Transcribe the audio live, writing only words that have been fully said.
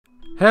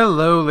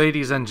Hello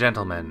ladies and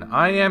gentlemen,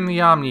 I am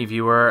the Omni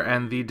Viewer,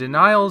 and the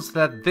denials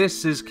that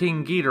this is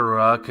King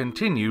Ghidorah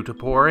continue to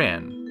pour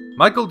in.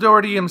 Michael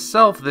Dougherty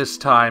himself this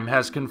time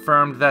has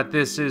confirmed that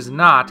this is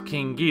not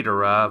King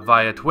Ghidorah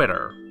via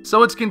Twitter.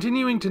 So it's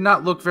continuing to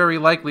not look very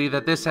likely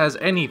that this has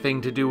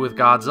anything to do with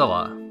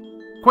Godzilla.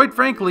 Quite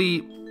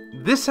frankly,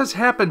 this has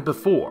happened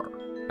before.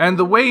 And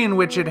the way in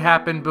which it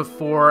happened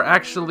before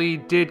actually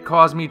did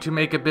cause me to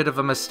make a bit of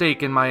a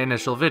mistake in my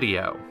initial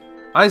video.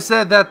 I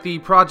said that the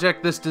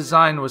project this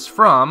design was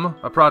from,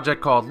 a project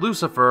called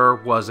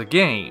Lucifer, was a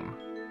game.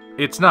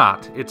 It's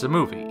not, it's a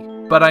movie.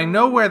 But I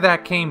know where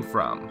that came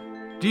from.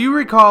 Do you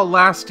recall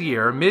last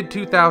year,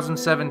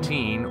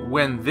 mid-2017,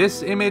 when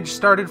this image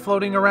started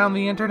floating around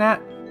the internet?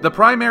 The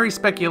primary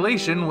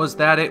speculation was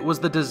that it was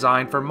the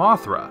design for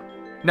Mothra.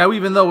 Now,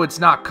 even though it's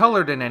not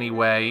colored in any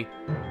way,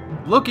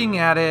 looking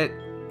at it,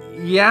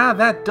 yeah,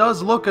 that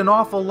does look an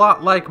awful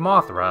lot like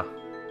Mothra.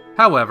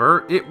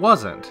 However, it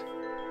wasn't.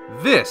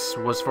 This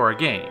was for a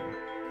game.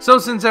 So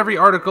since every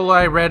article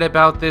I read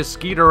about this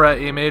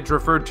Ghidorah image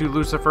referred to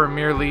Lucifer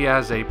merely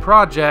as a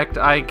project,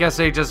 I guess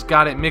I just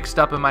got it mixed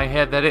up in my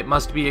head that it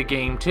must be a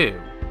game too.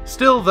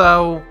 Still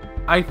though,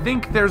 I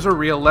think there's a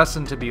real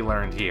lesson to be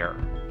learned here.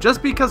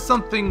 Just because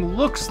something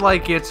looks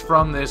like it's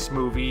from this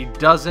movie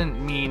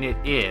doesn't mean it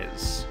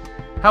is.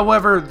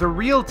 However, the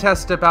real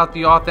test about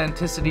the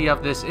authenticity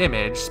of this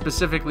image,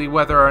 specifically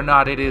whether or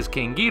not it is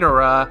King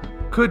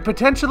Ghidorah, could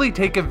potentially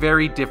take a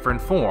very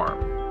different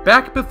form.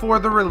 Back before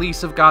the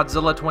release of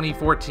Godzilla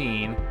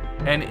 2014,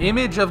 an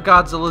image of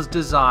Godzilla's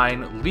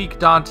design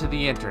leaked onto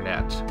the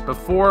internet,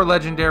 before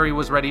Legendary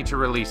was ready to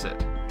release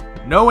it.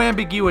 No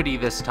ambiguity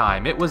this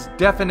time, it was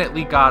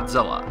definitely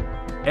Godzilla.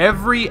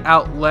 Every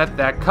outlet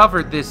that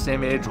covered this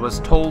image was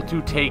told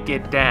to take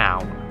it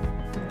down.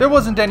 There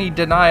wasn't any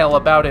denial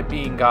about it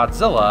being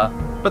Godzilla,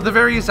 but the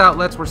various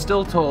outlets were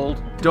still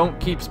told, don't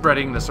keep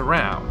spreading this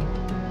around.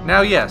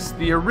 Now yes,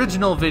 the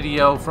original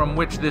video from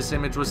which this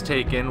image was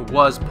taken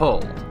was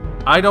pulled.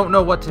 I don't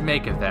know what to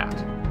make of that.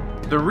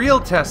 The real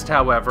test,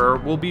 however,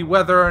 will be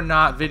whether or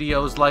not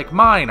videos like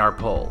mine are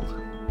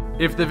pulled.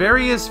 If the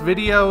various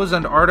videos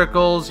and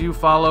articles you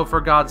follow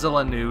for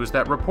Godzilla news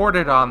that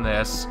reported on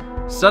this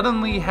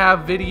suddenly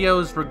have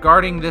videos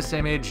regarding this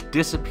image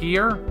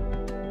disappear,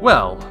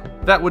 well,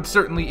 that would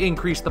certainly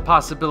increase the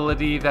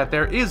possibility that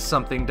there is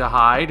something to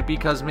hide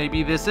because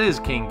maybe this is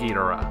King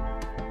Ghidorah.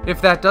 If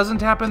that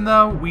doesn't happen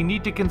though, we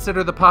need to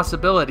consider the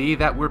possibility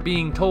that we're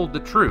being told the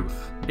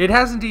truth. It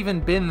hasn't even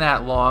been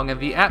that long, and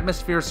the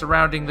atmosphere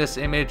surrounding this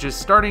image is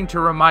starting to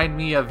remind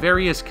me of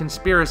various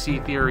conspiracy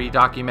theory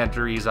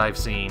documentaries I've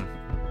seen.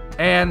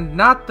 And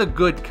not the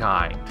good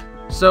kind.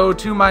 So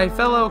to my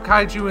fellow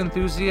kaiju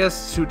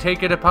enthusiasts who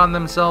take it upon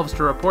themselves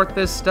to report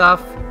this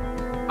stuff,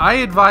 I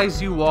advise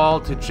you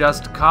all to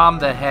just calm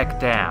the heck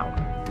down.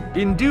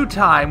 In due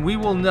time, we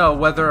will know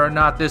whether or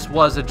not this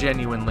was a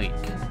genuine leak.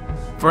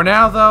 For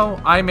now,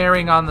 though, I'm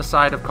erring on the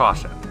side of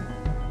caution.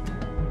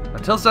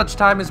 Until such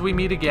time as we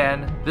meet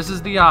again, this is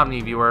the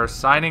Omni Viewer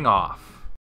signing off.